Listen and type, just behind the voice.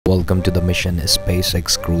Welcome to the mission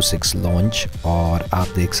spacex Crew-6 launch. और आप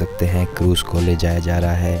देख सकते हैं क्रूज को ले जाया जा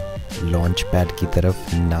रहा है लॉन्च पैड की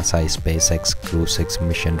तरफ। NASA spacex Crew-6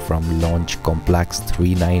 mission from launch complex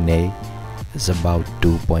 39A is about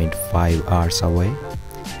 2.5 hours away।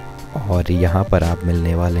 और यहाँ पर आप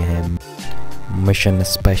मिलने वाले हैं mission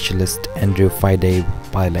specialist Andrew फाइडे,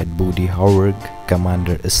 pilot बूडी हॉवर्ग,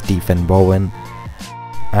 commander Stephen बोवन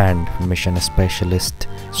and mission specialist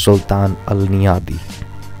Sultan Al-Niadi.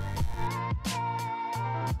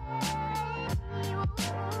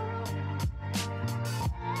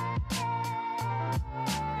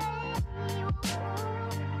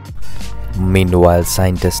 Meanwhile,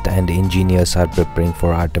 scientists and engineers are preparing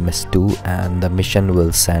for Artemis 2, and the mission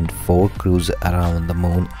will send 4 crews around the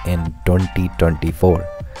moon in 2024.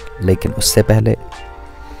 लेकिन उससे पहले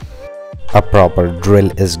a proper drill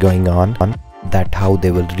is going on. That how they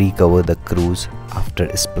will recover the crews after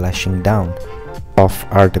splashing down of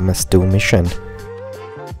Artemis 2 mission.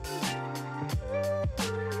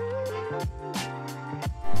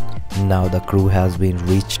 Now the crew has been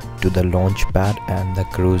reached to the launch pad, and the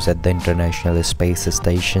crews at the International Space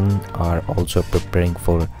Station are also preparing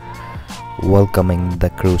for welcoming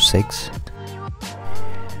the Crew-6.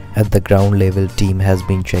 At the ground level, team has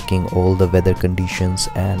been checking all the weather conditions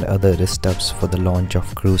and other stuffs for the launch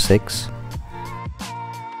of Crew-6.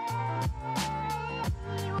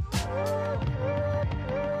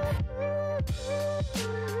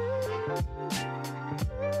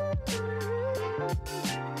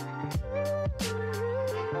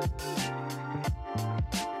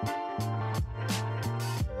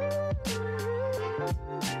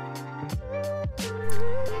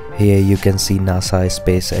 Here you can see NASA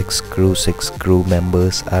SpaceX Crew-6 crew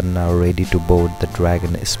members are now ready to board the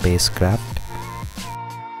Dragon spacecraft.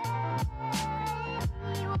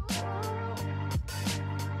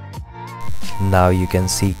 Now you can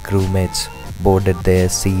see crewmates boarded, their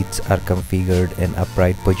seats are configured in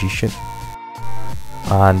upright position,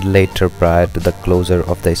 and later, prior to the closure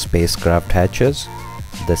of the spacecraft hatches,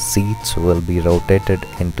 the seats will be rotated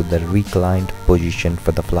into the reclined position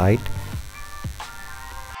for the flight.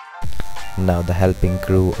 Now the helping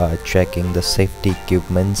crew are checking the safety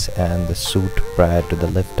equipments and the suit prior to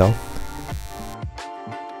the liftoff.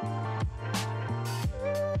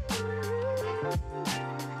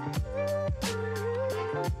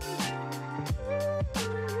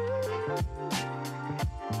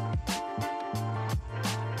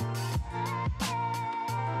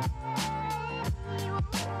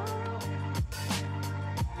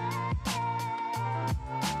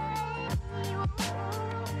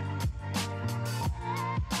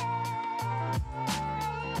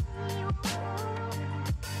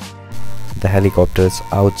 The helicopters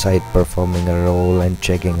outside performing a role and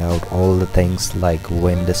checking out all the things like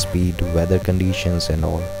wind speed, weather conditions and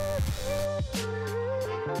all.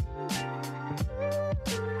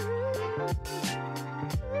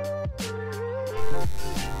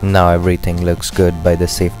 Now everything looks good by the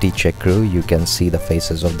safety check crew. You can see the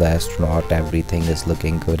faces of the astronaut. Everything is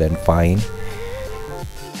looking good and fine.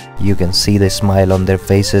 You can see the smile on their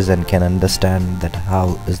faces and can understand that how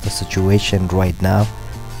is the situation right now,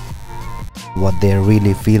 what they're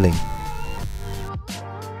really feeling.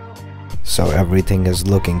 So everything is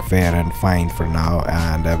looking fair and fine for now,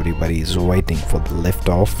 and everybody is waiting for the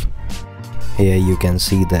liftoff. Here you can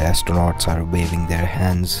see the astronauts are waving their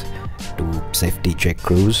hands to safety check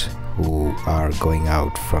crews who are going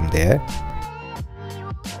out from there.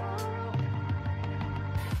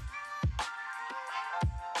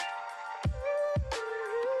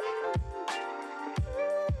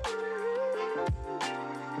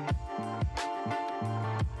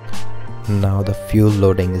 Now the fuel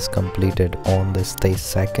loading is completed on the stage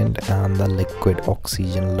second, and the liquid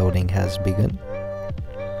oxygen loading has begun.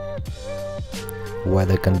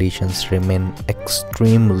 Weather conditions remain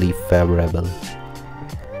extremely favorable,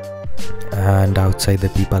 and outside the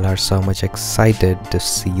people are so much excited to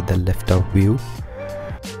see the liftoff view,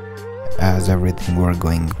 as everything were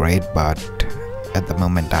going great. But at the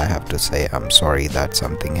moment I have to say I'm sorry that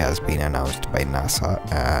something has been announced by NASA,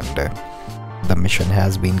 and the mission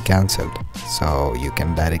has been cancelled. So you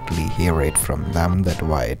can directly hear it from them that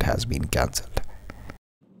why it has been cancelled.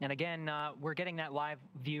 And again, we're getting that live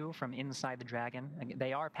view from inside the Dragon.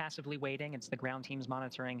 They are passively waiting. It's the ground teams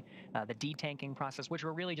monitoring the detanking process, which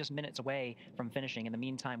we're really just minutes away from finishing. In the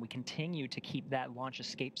meantime, we continue to keep that launch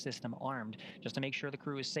escape system armed just to make sure the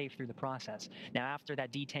crew is safe through the process. Now, after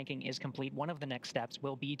that detanking is complete, one of the next steps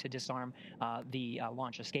will be to disarm the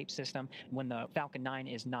launch escape system. When the Falcon 9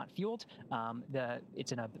 is not fueled,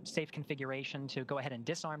 it's in a safe configuration to go ahead and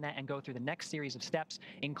disarm that and go through the next series of steps,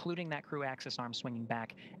 including that crew access arm swinging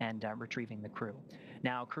back and retrieving the crew.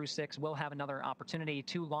 Now, Crew-6 will have another opportunity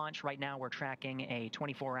to launch. Right now, we're tracking a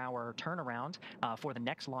 24-hour turnaround for the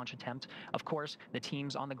next launch attempt. Of course, the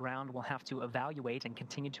teams on the ground will have to evaluate and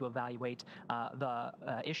continue to evaluate the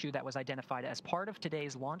issue that was identified as part of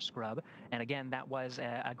today's launch scrub. And again, that was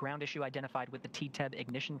a ground issue identified with the TTEB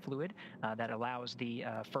ignition fluid that allows the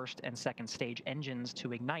first and second stage engines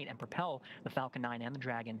to ignite and propel the Falcon 9 and the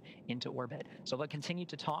Dragon into orbit. So they'll continue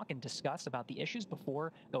to talk and discuss about the issues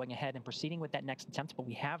before going ahead and proceeding with that next attempt. But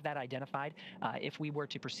we have that identified. If we were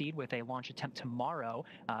to proceed with a launch attempt tomorrow,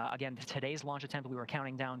 again, today's launch attempt, we were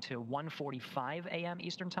counting down to 1:45 a.m.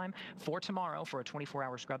 Eastern time. For tomorrow, for a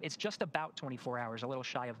 24-hour scrub, it's just about 24 hours, a little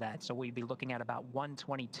shy of that. So we'd be looking at about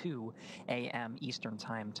 1:22 a.m. Eastern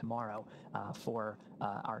time tomorrow for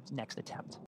our next attempt.